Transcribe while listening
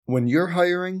When you're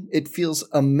hiring, it feels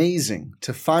amazing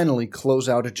to finally close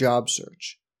out a job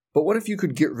search. But what if you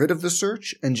could get rid of the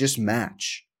search and just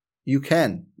match? You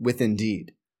can with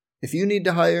Indeed. If you need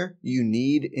to hire, you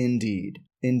need Indeed.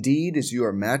 Indeed is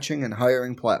your matching and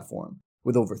hiring platform.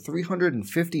 With over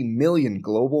 350 million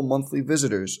global monthly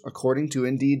visitors, according to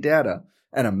Indeed data,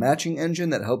 and a matching engine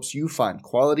that helps you find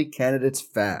quality candidates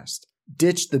fast.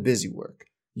 Ditch the busy work.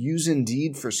 Use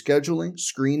Indeed for scheduling,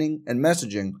 screening, and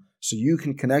messaging so you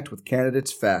can connect with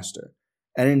candidates faster.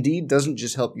 And Indeed doesn't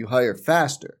just help you hire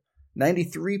faster.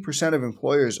 93% of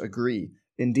employers agree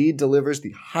Indeed delivers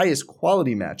the highest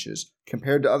quality matches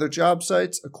compared to other job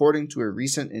sites, according to a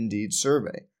recent Indeed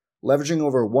survey. Leveraging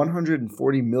over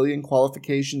 140 million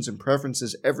qualifications and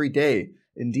preferences every day,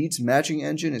 Indeed's matching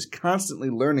engine is constantly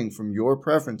learning from your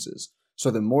preferences. So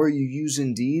the more you use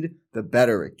Indeed, the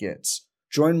better it gets.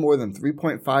 Join more than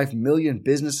 3.5 million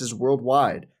businesses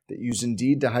worldwide that use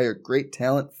Indeed to hire great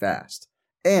talent fast.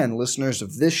 And listeners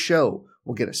of this show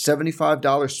will get a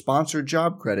 $75 sponsored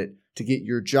job credit to get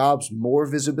your jobs more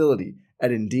visibility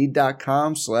at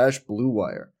Indeed.com/Blue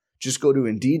Wire. Just go to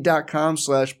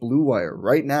Indeed.com/Blue Wire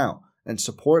right now and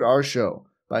support our show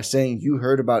by saying you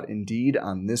heard about Indeed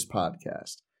on this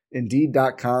podcast.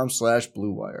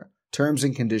 Indeed.com/Blue Wire. Terms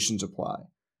and conditions apply.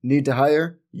 Need to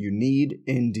hire? You need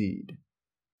Indeed.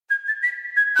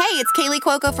 Hey, it's Kaylee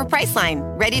Cuoco for Priceline.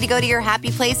 Ready to go to your happy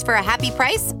place for a happy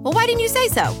price? Well, why didn't you say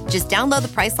so? Just download the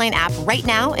Priceline app right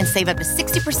now and save up to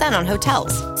 60% on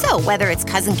hotels. So whether it's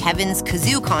Cousin Kevin's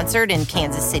Kazoo Concert in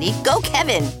Kansas City, go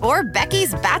Kevin, or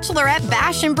Becky's Bachelorette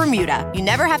Bash in Bermuda, you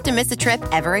never have to miss a trip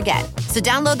ever again. So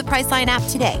download the Priceline app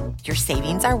today. Your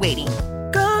savings are waiting.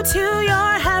 Go to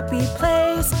your happy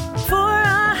place for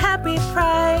a happy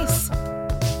price.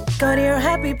 Go to your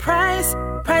happy price,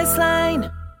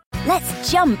 Priceline. Let's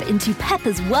jump into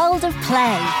Peppa's world of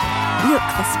play. Look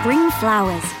for spring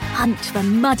flowers, hunt for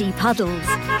muddy puddles,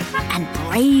 and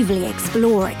bravely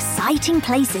explore exciting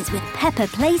places with Peppa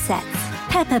playsets.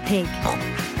 Peppa Pig,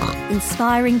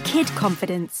 inspiring kid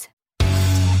confidence.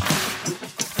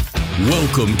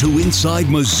 Welcome to Inside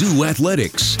Mizzou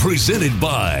Athletics, presented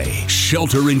by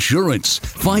Shelter Insurance.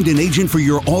 Find an agent for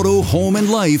your auto, home, and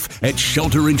life at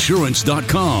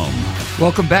shelterinsurance.com.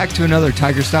 Welcome back to another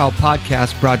Tiger Style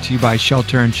podcast brought to you by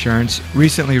Shelter Insurance,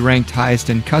 recently ranked highest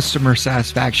in customer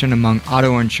satisfaction among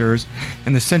auto insurers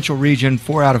in the Central Region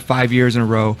 4 out of 5 years in a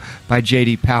row by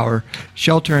J.D. Power.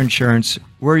 Shelter Insurance,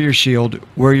 we're your shield,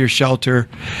 we're your shelter.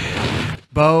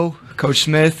 Bo, Coach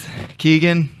Smith,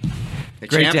 Keegan,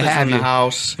 great to have you. The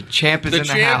house. The champ is in the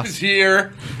house. The champ is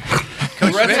here.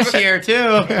 Coach Smith's here too.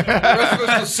 The rest of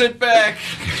us will sit back.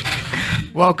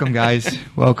 Welcome, guys.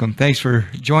 Welcome. Thanks for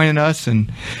joining us, and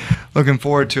looking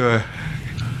forward to a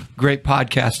great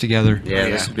podcast together. Yeah,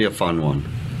 this will be a fun one.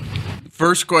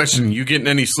 First question, you getting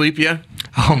any sleep yet?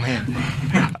 Oh,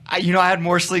 man. I had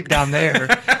more sleep down there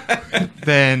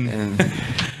than...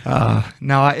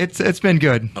 no, it's been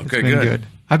good. Okay, it's been good.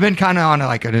 I've been kind of on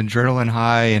like an adrenaline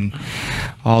high and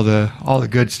all the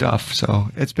good stuff, so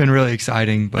it's been really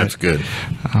exciting. But that's good.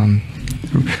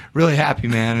 Really happy,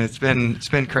 man. It's been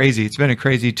crazy. It's been a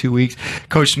crazy 2 weeks.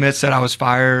 Coach Smith said I was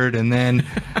fired, and then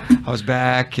I was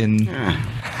back, and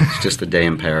it's just a day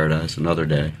in paradise. Another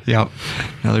day. Yep,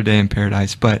 another day in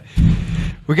paradise. But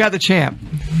we got the champ,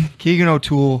 Keegan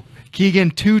O'Toole.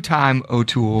 Keegan, two-time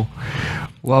O'Toole.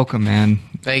 Welcome, man.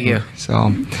 Thank you.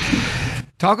 So,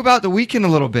 talk about the weekend a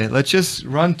little bit. Let's just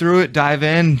run through it, dive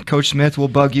in. Coach Smith will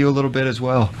bug you a little bit as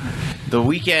well. The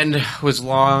weekend was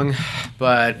long,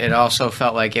 but it also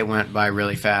felt like it went by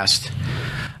really fast.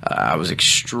 I was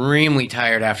extremely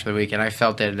tired after the weekend. I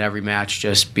felt it in every match,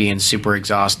 just being super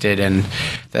exhausted, and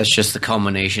that's just the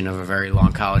culmination of a very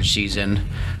long college season.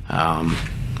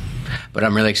 But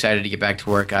I'm really excited to get back to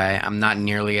work. I'm not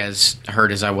nearly as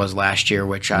hurt as I was last year,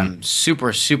 which I'm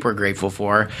super, super grateful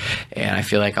for. And I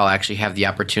feel like I'll actually have the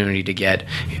opportunity to get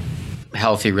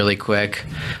healthy really quick,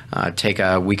 take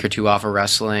a week or two off of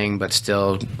wrestling, but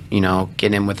still,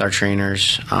 get in with our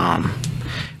trainers,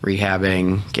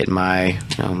 rehabbing, getting my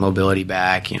mobility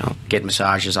back, getting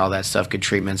massages, all that stuff, good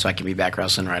treatment, so I can be back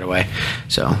wrestling right away.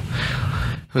 So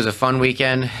it was a fun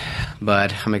weekend,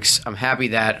 but I'm happy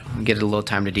that I get a little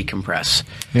time to decompress.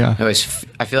 Yeah,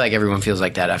 I feel like everyone feels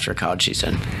like that after a college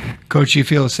season. Coach, you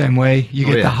feel the same way? You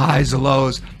get the highs, the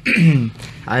lows.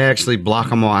 I actually block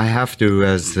them all. I have to,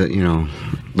 as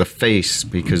the face,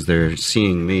 because they're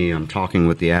seeing me. I'm talking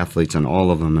with the athletes and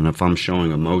all of them, and if I'm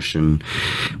showing emotion,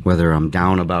 whether I'm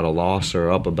down about a loss or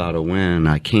up about a win,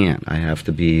 I can't. I have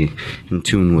to be in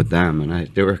tune with them. And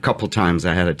there were a couple times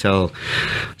I had to tell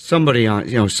somebody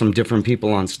on, some different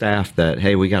people on staff that,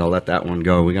 hey, we got to let that one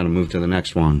go. We got to move to the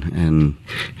next one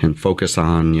and focus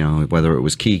on, whether it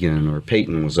was Keegan or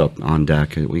Peyton was up on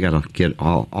deck. We got to get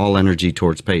all energy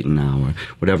towards Peyton now, or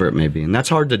whatever it may be. And that's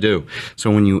hard to do.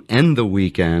 So when you end the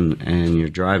weekend and you're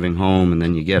driving home and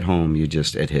then you get home,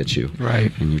 it hits you.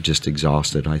 Right. And you're just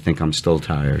exhausted. I think I'm still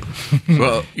tired.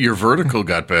 Well, your vertical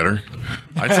got better.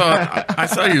 I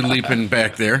saw you leaping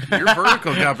back there. Your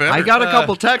vertical got better. I got a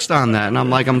couple texts on that, and I'm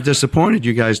like, I'm disappointed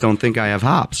you guys don't think I have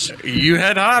hops. You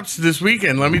had hops this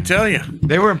weekend, let me tell you.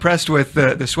 They were impressed with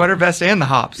the sweater vest and the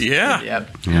hops. Yeah.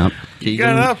 Yep.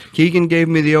 Keegan gave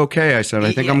me the okay. I said,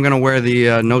 I think I'm going to wear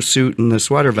the no suit and the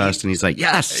sweater vest. And he's like,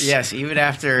 yes. Yes, even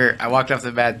after I walked off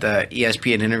the bat, the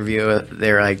ESPN interview,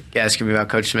 they were like asking me about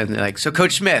Coach Smith. And they're like, so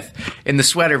Coach Smith in the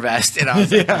sweater vest. And I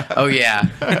was like, oh,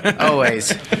 yeah, always.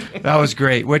 That was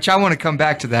great, which I want to come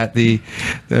back to that. The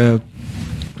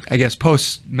I guess,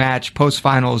 post-match,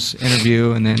 post-finals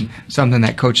interview, and then something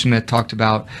that Coach Smith talked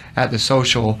about at the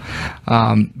social.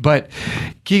 But,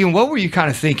 Keegan, what were you kind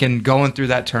of thinking going through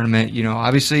that tournament?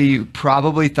 Obviously you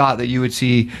probably thought that you would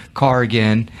see Carr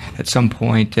again at some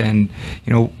point, and,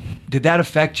 did that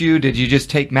affect you? Did you just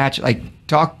take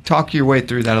talk your way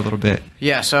through that a little bit?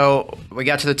 Yeah, so we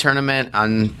got to the tournament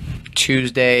on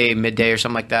Tuesday, midday or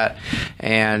something like that,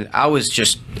 and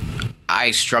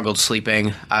I struggled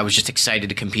sleeping. I was just excited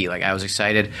to compete. I was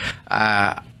excited.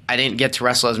 I didn't get to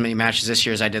wrestle as many matches this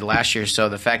year as I did last year, so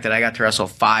the fact that I got to wrestle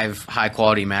 5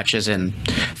 high-quality matches in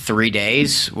 3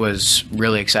 days was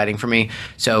really exciting for me.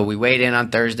 So we weighed in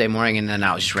on Thursday morning, and then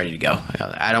I was just ready to go.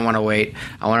 I don't want to wait.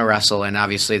 I want to wrestle, and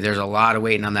obviously there's a lot of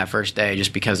waiting on that first day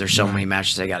just because there's so many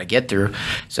matches I got to get through.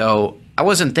 So I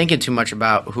wasn't thinking too much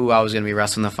about who I was going to be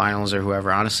wrestling the finals or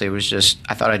whoever. Honestly, it was just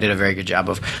I thought I did a very good job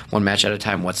of one match at a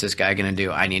time. What's this guy going to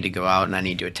do? I need to go out and I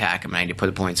need to attack him. I need to put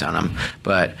the points on him.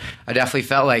 But I definitely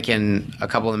felt like in a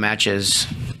couple of the matches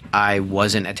I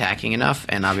wasn't attacking enough,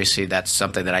 and obviously that's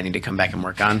something that I need to come back and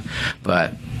work on.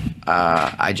 But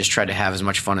I just tried to have as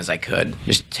much fun as I could,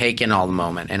 just take in all the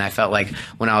moment. And I felt like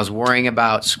when I was worrying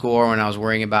about score, when I was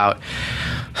worrying about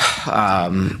I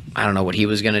don't know what he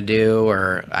was going to do,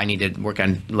 or I needed to work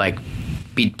on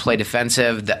play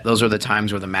defensive. Those were the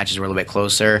times where the matches were a little bit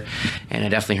closer, and I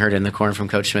definitely heard it in the corner from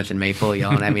Coach Smith and Maple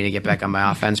yelling at me to get back on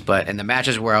my offense. But in the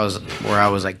matches where I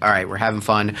was like, all right, we're having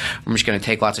fun, I'm just going to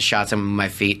take lots of shots on my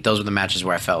feet, those were the matches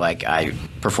where I felt like I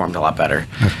performed a lot better.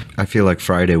 I feel like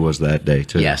Friday was that day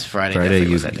too. Yes, Friday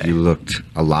was that day. You looked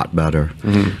a lot better.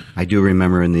 Mm-hmm. I do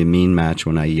remember in the mean match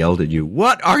when I yelled at you,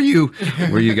 "What are you?"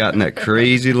 where you got in that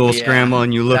crazy little scramble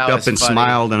and you looked up and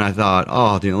smiled, and I thought,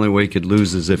 oh, the only way he could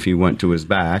lose is if he went to his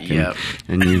back.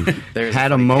 And you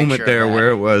had a moment there where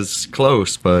it was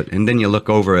close, and then you look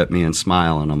over at me and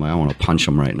smile, and I'm like, I want to punch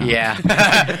him right now. Yeah.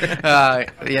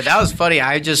 That was funny.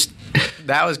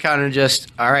 That was kind of just,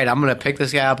 all right, I'm going to pick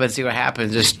this guy up and see what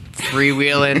happens. Just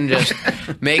freewheeling, just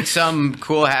make some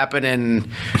cool happen, and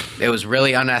it was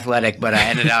really unathletic, but I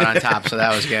ended out on top, so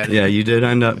that was good. Yeah, you did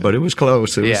end up, but it was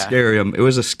close. It was scary. It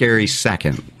was a scary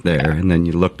second there, and then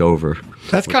you looked over.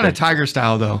 That's kind of Tiger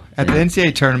style, though. At the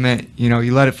NCAA tournament,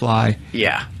 you let it fly.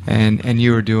 Yeah. And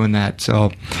you were doing that.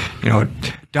 So,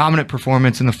 dominant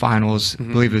performance in the finals. I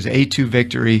believe it was 8-2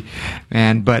 victory.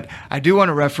 But I do want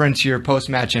to reference your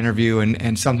post-match interview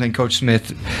and something Coach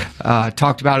Smith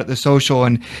talked about at the social.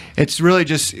 And it's really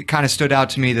just kind of stood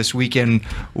out to me this weekend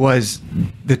was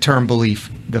the term belief,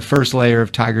 the first layer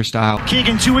of Tiger style.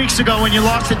 Keegan, 2 weeks ago when you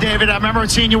lost to David, I remember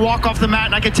seeing you walk off the mat,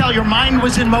 and I could tell your mind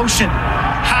was in motion.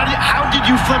 How did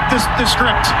you flip the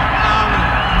script?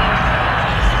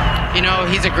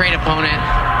 He's a great opponent,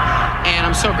 and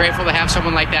I'm so grateful to have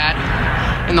someone like that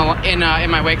in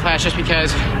my weight class, just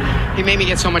because he made me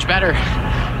get so much better.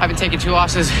 I've been taking 2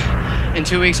 losses in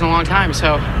 2 weeks in a long time,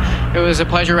 so it was a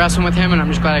pleasure wrestling with him, and I'm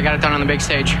just glad I got it done on the big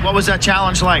stage. What was that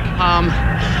challenge like?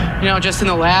 Just in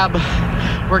the lab,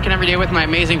 working every day with my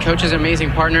amazing coaches,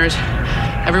 amazing partners,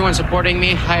 everyone supporting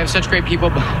me. I have such great people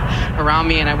around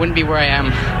me, and I wouldn't be where I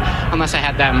am unless I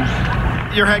had them.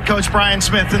 Your head coach, Brian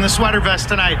Smith, in the sweater vest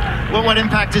tonight. What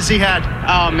impact has he had?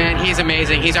 Oh, man, he's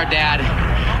amazing. He's our dad.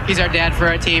 He's our dad for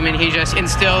our team, and he just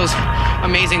instills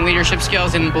amazing leadership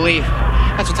skills and belief.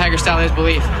 That's what Tiger style is,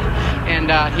 belief. And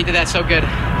he did that so good.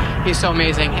 He's so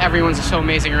amazing. Everyone's so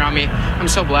amazing around me. I'm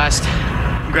so blessed.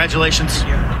 Congratulations.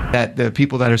 That the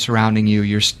people that are surrounding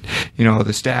you,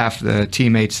 the staff, the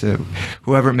teammates,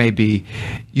 whoever it may be.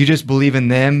 You just believe in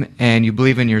them and you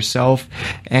believe in yourself.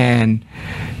 And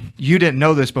you didn't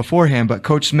know this beforehand, but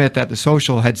Coach Smith at the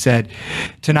social had said,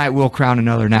 tonight we'll crown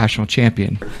another national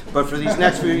champion. But for these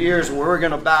next few years, we're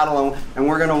going to battle and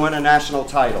we're going to win a national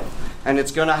title. And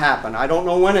it's going to happen. I don't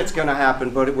know when it's going to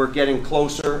happen, but we're getting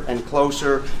closer and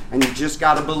closer. And you just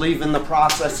got to believe in the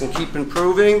process and keep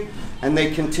improving. And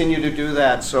they continue to do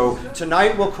that. So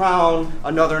tonight we'll crown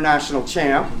another national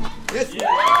champ.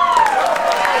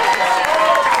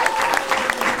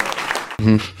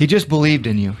 He just believed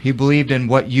in you. He believed in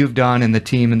what you've done in the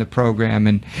team and the program.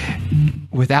 And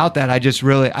without that,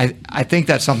 I think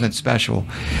that's something special.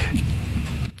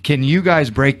 Can you guys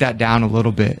break that down a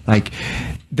little bit? Like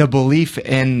the belief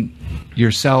in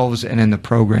yourselves and in the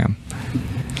program.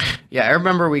 Yeah, I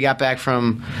remember we got back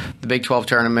from the Big 12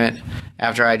 tournament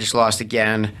after I just lost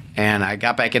again, and I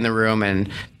got back in the room, and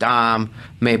Dom,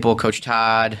 Maple, Coach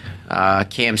Todd,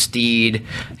 Cam Steed,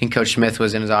 I think Coach Smith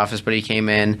was in his office, but he came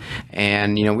in,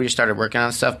 and we just started working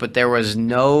on stuff, but there was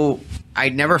I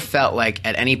never felt like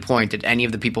at any point did any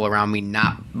of the people around me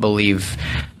not believe.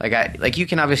 Like you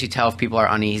can obviously tell if people are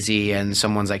uneasy and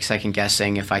someone's like second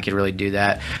guessing if I could really do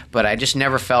that, but I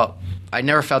never felt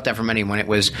that from anyone. It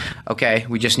was, okay,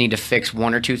 we just need to fix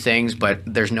one or two things, but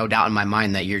there's no doubt in my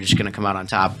mind that you're just going to come out on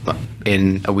top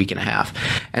in a week and a half.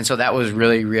 And so that was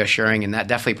really reassuring, and that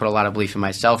definitely put a lot of belief in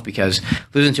myself, because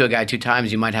losing to a guy 2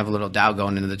 times, you might have a little doubt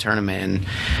going into the tournament. And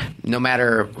no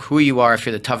matter who you are, if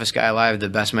you're the toughest guy alive, the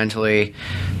best mentally,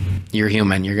 you're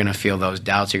human. You're going to feel those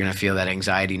doubts. You're going to feel that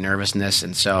anxiety, nervousness.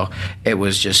 And so it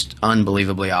was just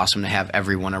unbelievably awesome to have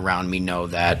everyone around me know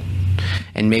that.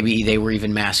 And maybe they were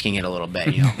even masking it a little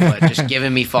bit, but just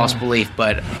giving me false belief.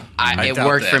 But it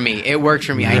worked for me. It worked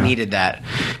for me. Yeah. I needed that,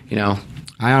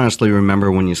 I honestly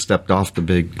remember when you stepped off from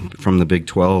the Big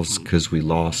 12s, because we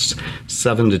lost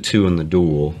 7-2 in the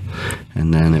duel,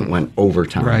 and then it went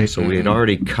overtime. Right. So we had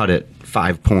already cut it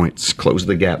 5 points, closed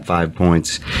the gap 5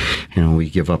 points. We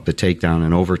give up the takedown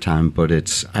in overtime, but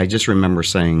I just remember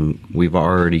saying we've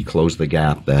already closed the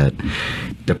gap, that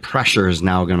the pressure is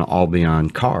now going to all be on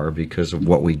Carr because of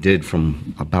what we did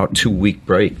from about 2-week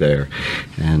break there.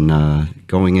 And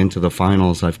going into the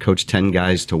finals, I've coached 10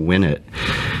 guys to win it.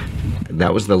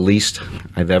 That was the least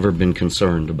I've ever been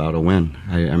concerned about a win.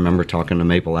 I remember talking to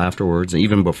Maple afterwards,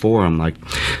 even before. I'm like,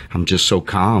 I'm just so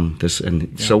calm.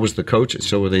 So was the coaches,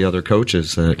 so were the other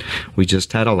coaches. That we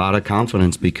just had a lot of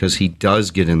confidence because he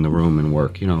does get in the room and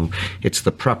work. It's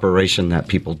the preparation that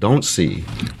people don't see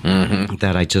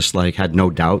that I just had no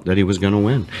doubt that he was going to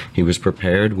win. He was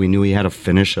prepared. We knew he had to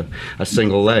finish a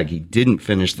single leg. He didn't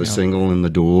finish the single in the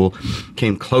duel.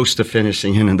 Came close to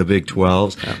finishing in the Big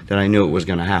 12s. That I knew it was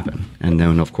going to happen. And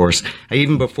then, of course, I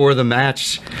even before the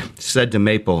match said to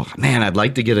Maple, man, I'd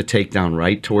like to get a takedown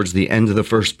right towards the end of the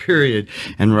first period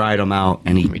and ride him out.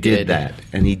 And he did that.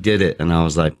 And he did it. And I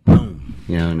was like, boom.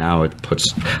 Now it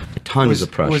puts tons of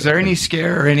pressure. Was there any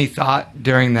scare or any thought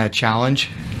during that challenge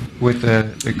with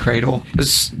the cradle?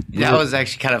 That was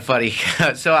actually kind of funny.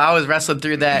 So I was wrestling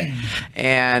through that,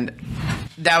 and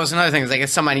that was another thing.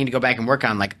 It's something I need to go back and work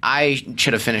on. I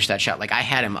should have finished that shot. I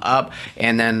had him up,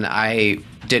 and then I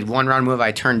did one round move.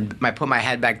 I put my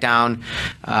head back down.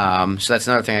 So that's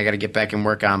another thing I got to get back and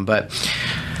work on. But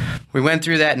we went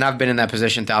through that, and I've been in that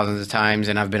position thousands of times,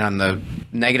 and I've been on the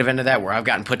negative end of that where I've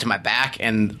gotten put to my back,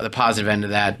 and the positive end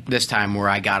of that this time where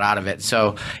I got out of it.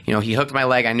 So, he hooked my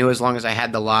leg. I knew as long as I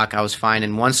had the lock, I was fine.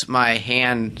 And once my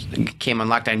hand came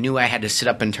unlocked, I knew I had to sit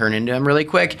up and turn into him really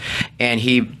quick. And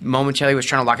he momentarily was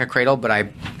trying to lock a cradle, but I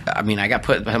got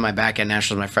put on my back at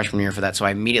Nationals my freshman year for that. So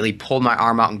I immediately pulled my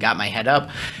arm out and got my head up.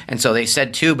 And so they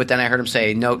said 2, but then I heard him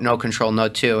say no control, no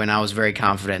 2. And I was very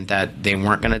confident that they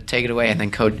weren't going to take it away. And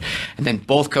then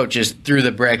both coaches threw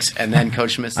the bricks, and then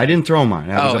Coach Smith said, I didn't throw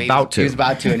mine. I was about to. He was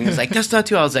about to, and he was like, that's not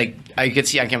 2. I was like, I could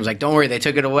see on camera, I was like, don't worry, they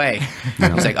took it away.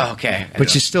 I was like, oh, okay.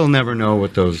 But you still never know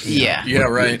what those... Yeah. Yeah,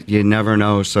 right. You never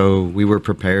know, so we were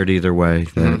prepared either way.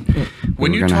 That we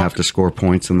were going to have to score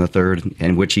points in the third,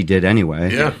 and which he did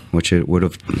anyway. Yeah. Which it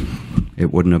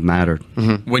wouldn't have mattered.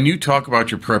 When you talk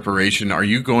about your preparation, are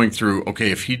you going through,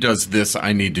 okay, if he does this,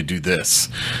 I need to do this?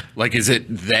 Is it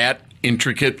that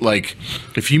intricate?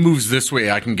 If he moves this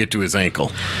way, I can get to his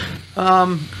ankle.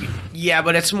 Yeah,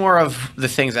 but it's more of the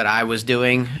things that I was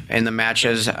doing in the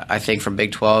matches. I think from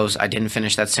Big 12s, I didn't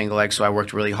finish that single leg, so I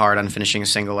worked really hard on finishing a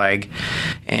single leg.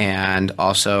 And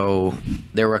also,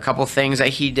 there were a couple things that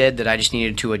he did that I just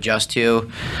needed to adjust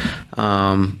to.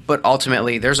 But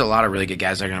ultimately, there's a lot of really good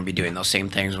guys that are going to be doing those same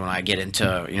things when I get into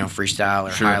freestyle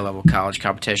or high-level college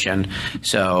competition.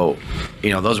 So,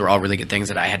 those were all really good things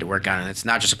that I had to work on. And it's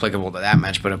not just applicable to that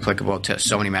match, but applicable to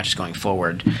so many matches going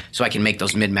forward. So I can make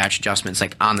those mid-match adjustments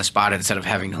like on the spot instead of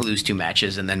having to lose 2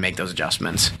 matches and then make those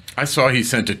adjustments. I saw he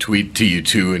sent a tweet to you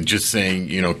too, and just saying,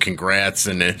 congrats,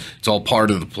 and it's all part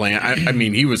of the plan. I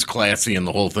mean, he was classy in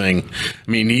the whole thing.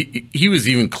 I mean, he was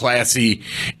even classy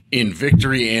in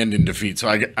victory and in defeat. So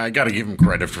I got to give him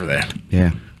credit for that.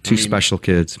 Yeah. Two special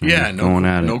kids, man, yeah, going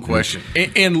at it. No question.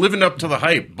 And living up to the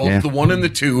hype, both the 1 and the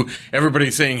 2,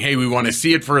 everybody's saying, hey, we want to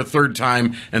see it for a third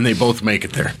time, and they both make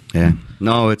it there. Yeah.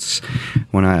 No, it's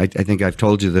when I think I've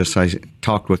told you this. I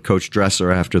talked with Coach Dresser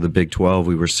after the Big 12.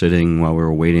 We were sitting while we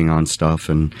were waiting on stuff,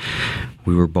 and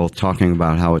we were both talking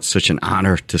about how it's such an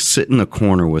honor to sit in the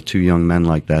corner with 2 young men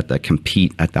like that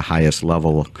compete at the highest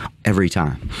level every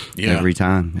time. Yeah. Every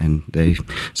time. And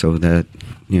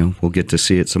we'll get to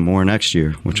see it some more next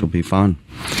year, which will be fun.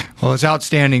 Well, it's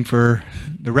outstanding for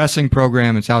the wrestling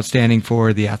program. It's outstanding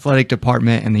for the athletic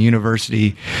department and the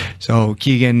university. So,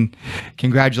 Keegan,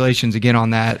 congratulations again on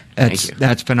that.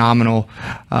 That's phenomenal.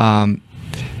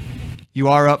 You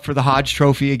are up for the Hodge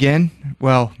Trophy again.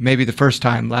 Well, maybe the first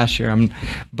time last year.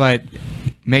 But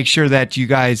make sure that you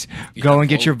guys go and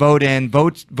get your vote in.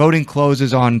 Voting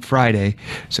closes on Friday,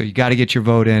 so you got to get your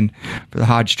vote in for the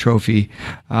Hodge Trophy.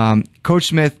 Coach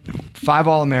Smith, 5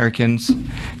 All-Americans.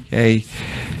 Okay,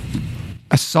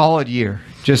 a solid year.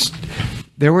 Just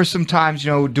there were some times,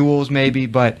 duels maybe,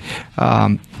 but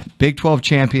Big 12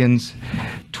 champions,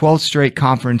 12th straight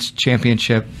conference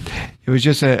championship. It was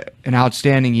just an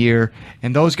outstanding year,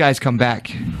 and those guys come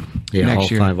back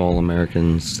next year. All 5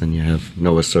 All-Americans. Then you have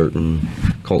Noah Certain,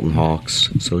 Colton Hawks.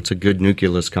 So it's a good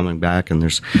nucleus coming back, and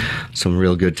there's some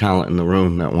real good talent in the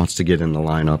room that wants to get in the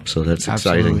lineup. So that's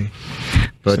exciting.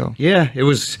 But it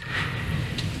was.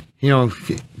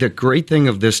 The great thing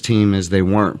of this team is they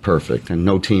weren't perfect, and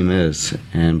no team is.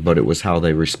 But it was how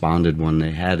they responded when they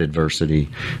had adversity.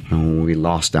 When we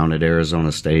lost down at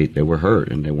Arizona State, they were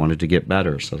hurt and they wanted to get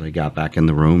better, so they got back in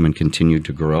the room and continued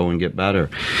to grow and get better.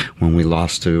 When we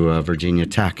lost to Virginia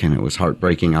Tech, and it was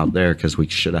heartbreaking out there because we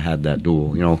should have had that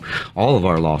duel. All of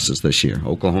our losses this year,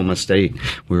 Oklahoma State,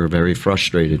 we were very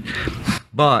frustrated,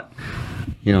 but.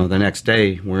 The next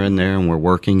day we're in there and we're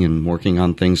working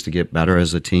on things to get better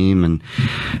as a team. And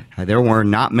there were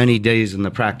not many days in the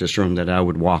practice room that I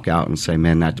would walk out and say,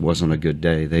 man, that wasn't a good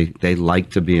day. They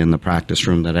liked to be in the practice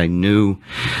room, that I knew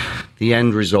the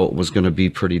end result was going to be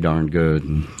pretty darn good.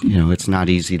 And, it's not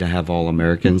easy to have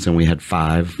All-Americans, and we had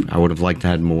 5. I would have liked to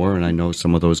have more, and I know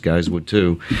some of those guys would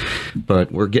too.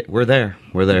 But we're there.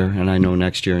 We're there, and I know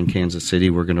next year in Kansas City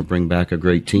we're going to bring back a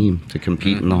great team to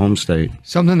compete in the home state.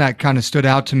 Something that kind of stood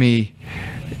out to me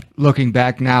looking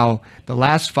back now, the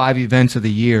last 5 events of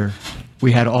the year,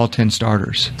 we had all 10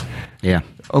 starters. Yeah.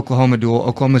 Oklahoma duel,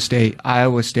 Oklahoma State,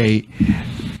 Iowa State,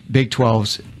 Big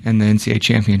 12s, and the NCAA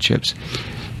championships.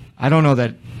 I don't know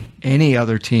that any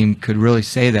other team could really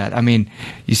say that. I mean,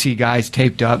 you see guys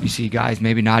taped up, you see guys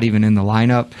maybe not even in the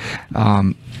lineup.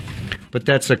 But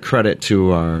that's a credit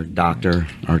to our doctor,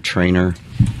 our trainer,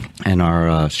 and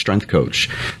our strength coach,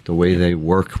 the way they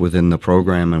work within the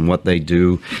program and what they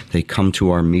do. They come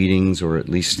to our meetings, or at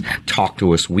least talk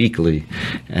to us weekly,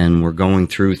 and we're going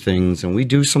through things, and we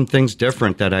do some things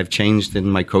different that I've changed in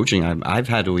my coaching. I've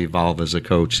had to evolve as a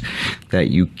coach, that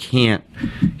you can't,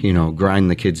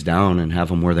 grind the kids down and have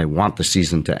them where they want the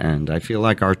season to end. I feel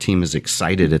like our team is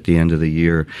excited at the end of the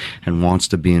year and wants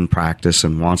to be in practice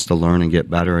and wants to learn and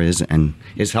get better and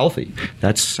is healthy.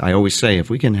 I always say, if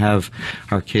we can have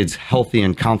our kids healthy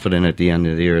and confident at the end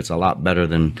of the year, it's a lot better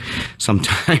than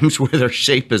sometimes where their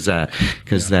shape is at,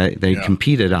 because they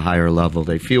compete at a higher level.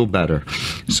 They feel better.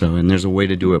 So, and there's a way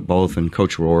to do it both. And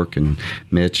Coach Rourke and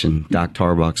Mitch and Doc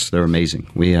Tarbucks, they're amazing.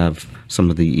 We have some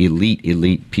of the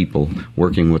elite people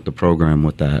working with the program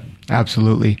with that.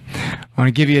 Absolutely. I want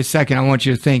to give you a second. I want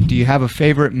you to think, do you have a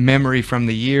favorite memory from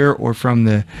the year or from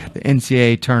the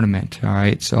NCAA tournament? All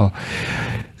right. So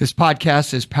this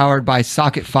podcast is powered by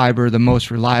Socket Fiber, the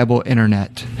most reliable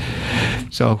internet.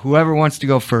 So whoever wants to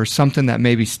go first, something that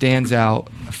maybe stands out,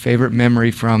 a favorite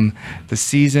memory from the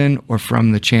season or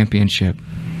from the championship.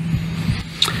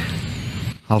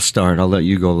 I'll start. I'll let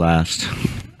you go last.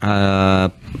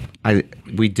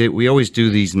 we always do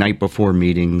these night before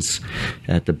meetings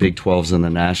at the Big 12s and the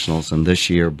Nationals, and this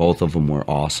year both of them were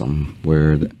awesome.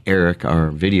 Where Eric,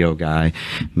 our video guy,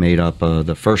 made up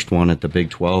the first one at the Big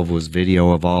 12 was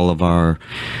video of all of our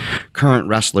current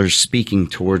wrestlers speaking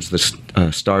towards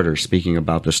the starters, speaking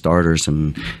about the starters,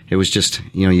 and it was just,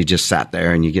 you just sat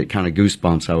there and you get kind of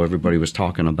goosebumps how everybody was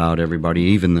talking about everybody,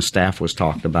 even the staff was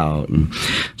talked about, and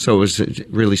so it was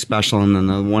really special. And then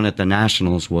the one at the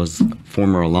Nationals was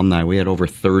former alumni. We had over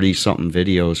 30-something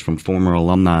videos from former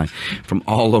alumni from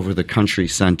all over the country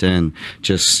sent in.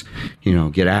 Just,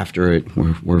 get after it.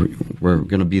 We're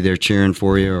going to be there cheering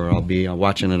for you, or I'll be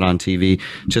watching it on TV.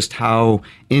 Just how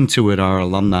into it our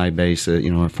alumni base,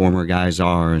 our former guys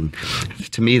are. And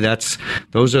to me,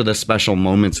 those are the special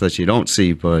moments that you don't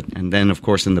see. And then, of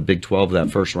course, in the Big 12,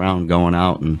 that first round going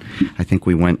out, and I think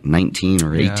we went 19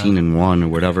 or 18-1 or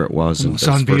whatever it was. It's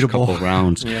unbeatable. First couple of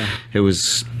rounds. Yeah. It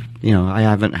was, I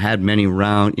haven't had many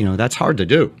rounds. That's hard to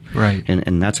do. Right.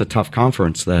 And that's a tough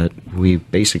conference that we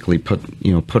basically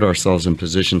put ourselves in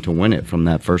position to win it from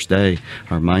that first day,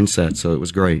 our mindset. So it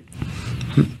was great.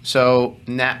 So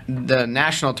the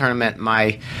national tournament,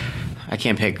 I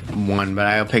can't pick one, but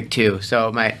I'll pick two.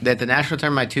 So at the national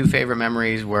tournament, my two favorite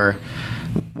memories were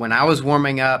when I was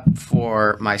warming up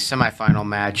for my semifinal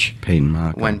match,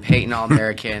 when Peyton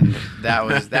All-American, that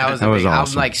was awesome. I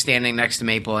was like standing next to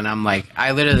Maple, and I'm like,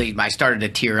 I started to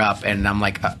tear up, and I'm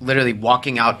like literally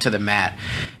walking out to the mat,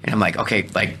 and I'm like, okay,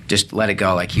 like just let it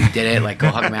go, like you did it, like go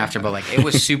hug him after. But like it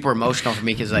was super emotional for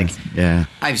me because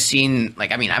I've seen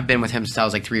I've been with him since I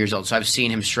was like 3 years old, so I've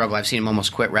seen him struggle. I've seen him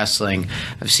almost quit wrestling.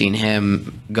 I've seen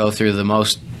him go through the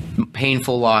most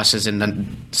painful losses, and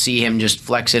then see him just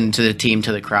flex into the team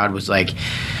to the crowd was like,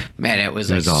 man, it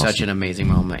was awesome. Such an amazing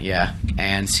moment. Yeah.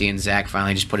 And seeing Zach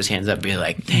finally just put his hands up and be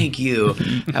like, thank you,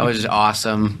 that was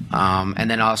awesome. And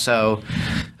then also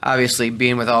obviously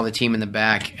being with all the team in the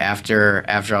back after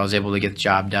I was able to get the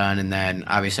job done, and then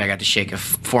obviously I got to shake a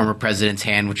former president's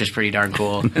hand, which was pretty darn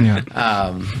cool.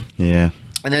 Yeah.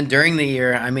 And then during the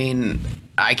year,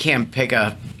 I can't pick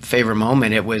a favorite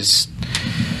moment. It was,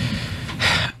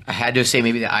 I had to say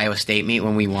maybe the Iowa State meet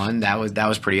when we won. That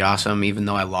was pretty awesome. Even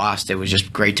though I lost, it was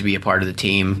just great to be a part of the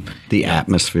team. The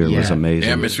atmosphere was amazing.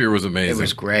 The atmosphere was amazing. It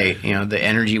was great. The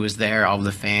energy was there, all of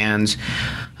the fans.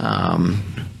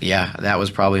 That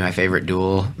was probably my favorite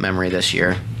duel memory this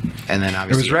year. And then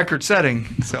obviously it was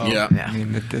record-setting, so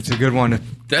it's a good one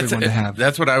to have.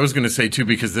 That's what I was going to say too,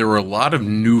 because there were a lot of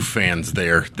new fans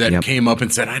there that came up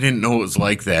and said, "I didn't know it was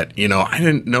like that. I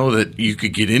didn't know that you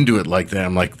could get into it like that."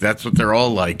 I'm like, "That's what they're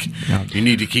all like. Yep. You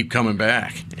need to keep coming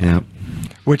back." Yeah.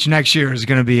 Which next year is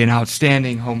going to be an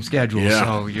outstanding home schedule,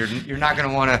 so you're not going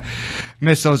to want to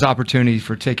miss those opportunities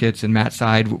for tickets. And Matt's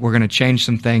side, we're going to change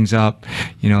some things up.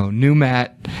 New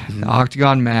mat, the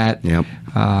octagon mat,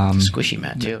 squishy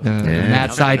mat too. The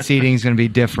mat side seating is going to be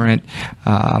different.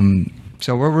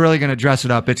 So we're really going to dress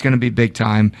it up. It's going to be big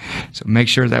time. So make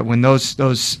sure that when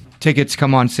those tickets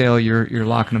come on sale, you're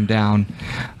locking them down.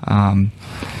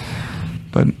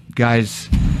 But guys,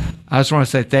 I just want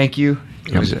to say thank you.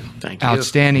 It was an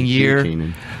outstanding year.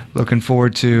 Looking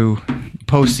forward to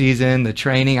postseason, the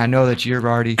training. I know that you're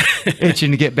already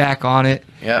itching to get back on it.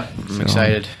 Yep, I'm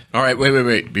excited. All right,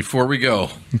 wait. Before we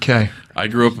go. Okay. I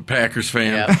grew up a Packers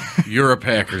fan. Yep. You're a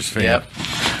Packers fan. Yep.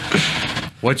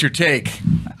 What's your take?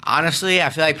 Honestly, I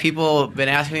feel like people have been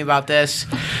asking me about this.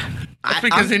 That's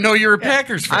because they know you're a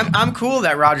Packers fan. I'm cool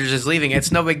that Rodgers is leaving.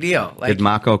 It's no big deal. Did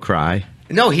Mako cry?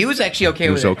 No, he was actually okay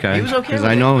with it. He was okay because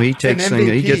I know he takes things,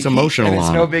 he gets emotional it's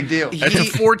on no big deal. That's a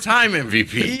 4-time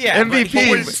MVP. Yeah, MVP.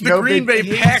 It's the Green Bay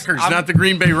Packers, not the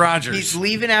Green Bay Rodgers. He's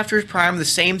leaving after his prime. The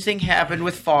same thing happened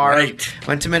with Favre. Right.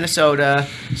 Went to Minnesota.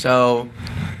 So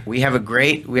we have a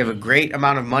great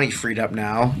amount of money freed up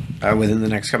now within the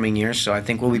next coming years. So I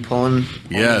think we'll be pulling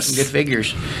some good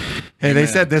figures. Hey, they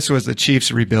said this was the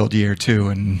Chiefs' rebuild year too,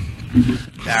 and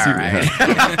all right.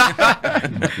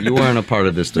 You weren't a part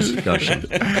of this discussion.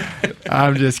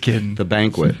 I'm just kidding. The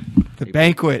banquet.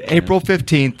 April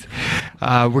 15th.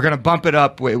 We're going to bump it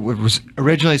up. It was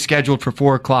originally scheduled for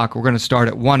 4 o'clock. We're going to start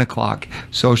at 1 o'clock.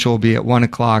 Social will be at 1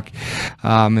 o'clock.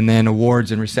 And then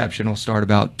awards and reception will start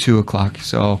about 2 o'clock.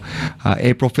 So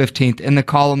April 15th in the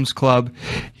Columns Club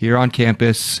here on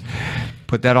campus.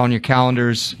 Put that on your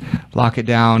calendars, lock it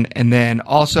down, and then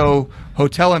also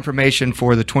hotel information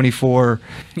for the 24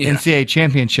 NCAA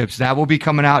championships. That will be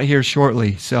coming out here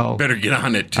shortly. So better get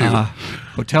on it too.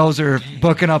 Hotels are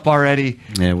booking up already.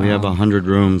 Yeah, we have 100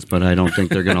 rooms, but I don't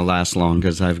think they're going to last long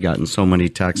because I've gotten so many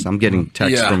texts. I'm getting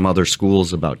texts from other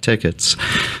schools about tickets,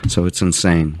 so it's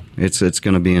insane. It's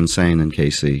going to be insane in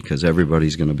KC because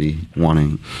everybody's going to be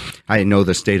wanting. I know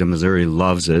the state of Missouri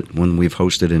loves it when we've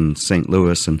hosted in St.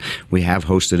 Louis, and we have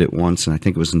hosted it once, and I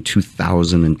think it was in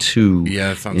 2002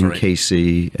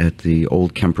 KC at the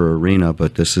old Kemper Arena,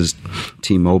 but this is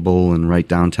T-Mobile and right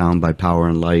downtown by Power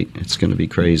and Light. It's going to be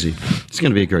crazy. It's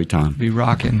going to be a great time. Be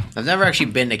rocking. I've never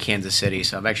actually been to Kansas City,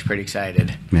 so I'm actually pretty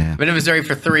excited. Yeah. I've been in Missouri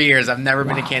for 3 years. I've never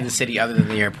been to Kansas City other than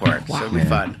the airport, so it'll be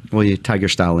fun. Well, you Tiger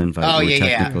Style invite. Oh,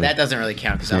 yeah. That doesn't really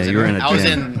count because I was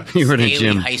in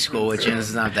Staley High School, which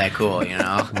is not that cool, you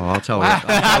know? Well, I'll tell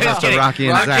Rocky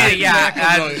and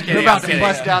Zach. We're about to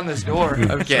bust down this door.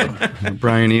 I'm kidding.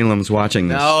 Brian Elam's watching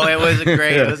this. No, it was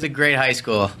a great high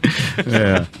school.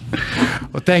 Yeah.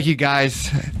 Well, thank you, guys.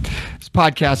 This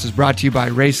podcast is brought to you by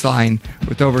Raceline.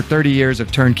 With over 30 years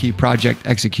of turnkey project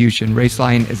execution,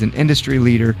 Raceline is an industry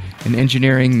leader in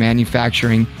engineering,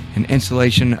 manufacturing, and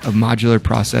installation of modular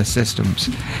process systems.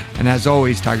 And as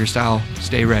always, Tiger Style,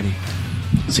 stay ready.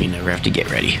 So you never have to get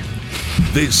ready.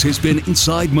 This has been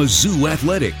Inside Mizzou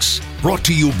Athletics, brought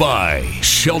to you by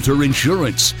Shelter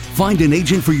Insurance. Find an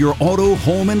agent for your auto,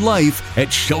 home, and life at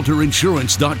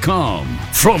shelterinsurance.com.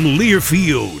 From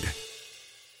Learfield.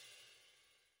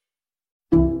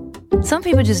 Some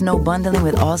people just know bundling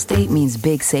with Allstate means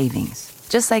big savings.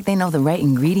 Just like they know the right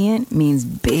ingredient means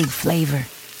big flavor.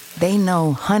 They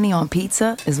know honey on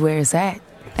pizza is where it's at.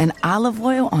 And olive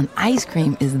oil on ice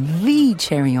cream is the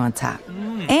cherry on top.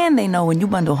 And they know when you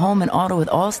bundle home and auto with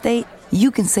Allstate,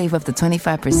 you can save up to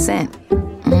 25%.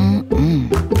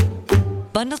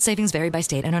 Bundled savings vary by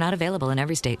state and are not available in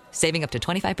every state. Saving up to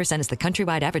 25% is the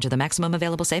countrywide average of the maximum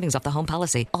available savings off the home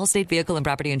policy. Allstate Vehicle and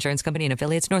Property Insurance Company and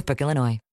affiliates, Northbrook, Illinois.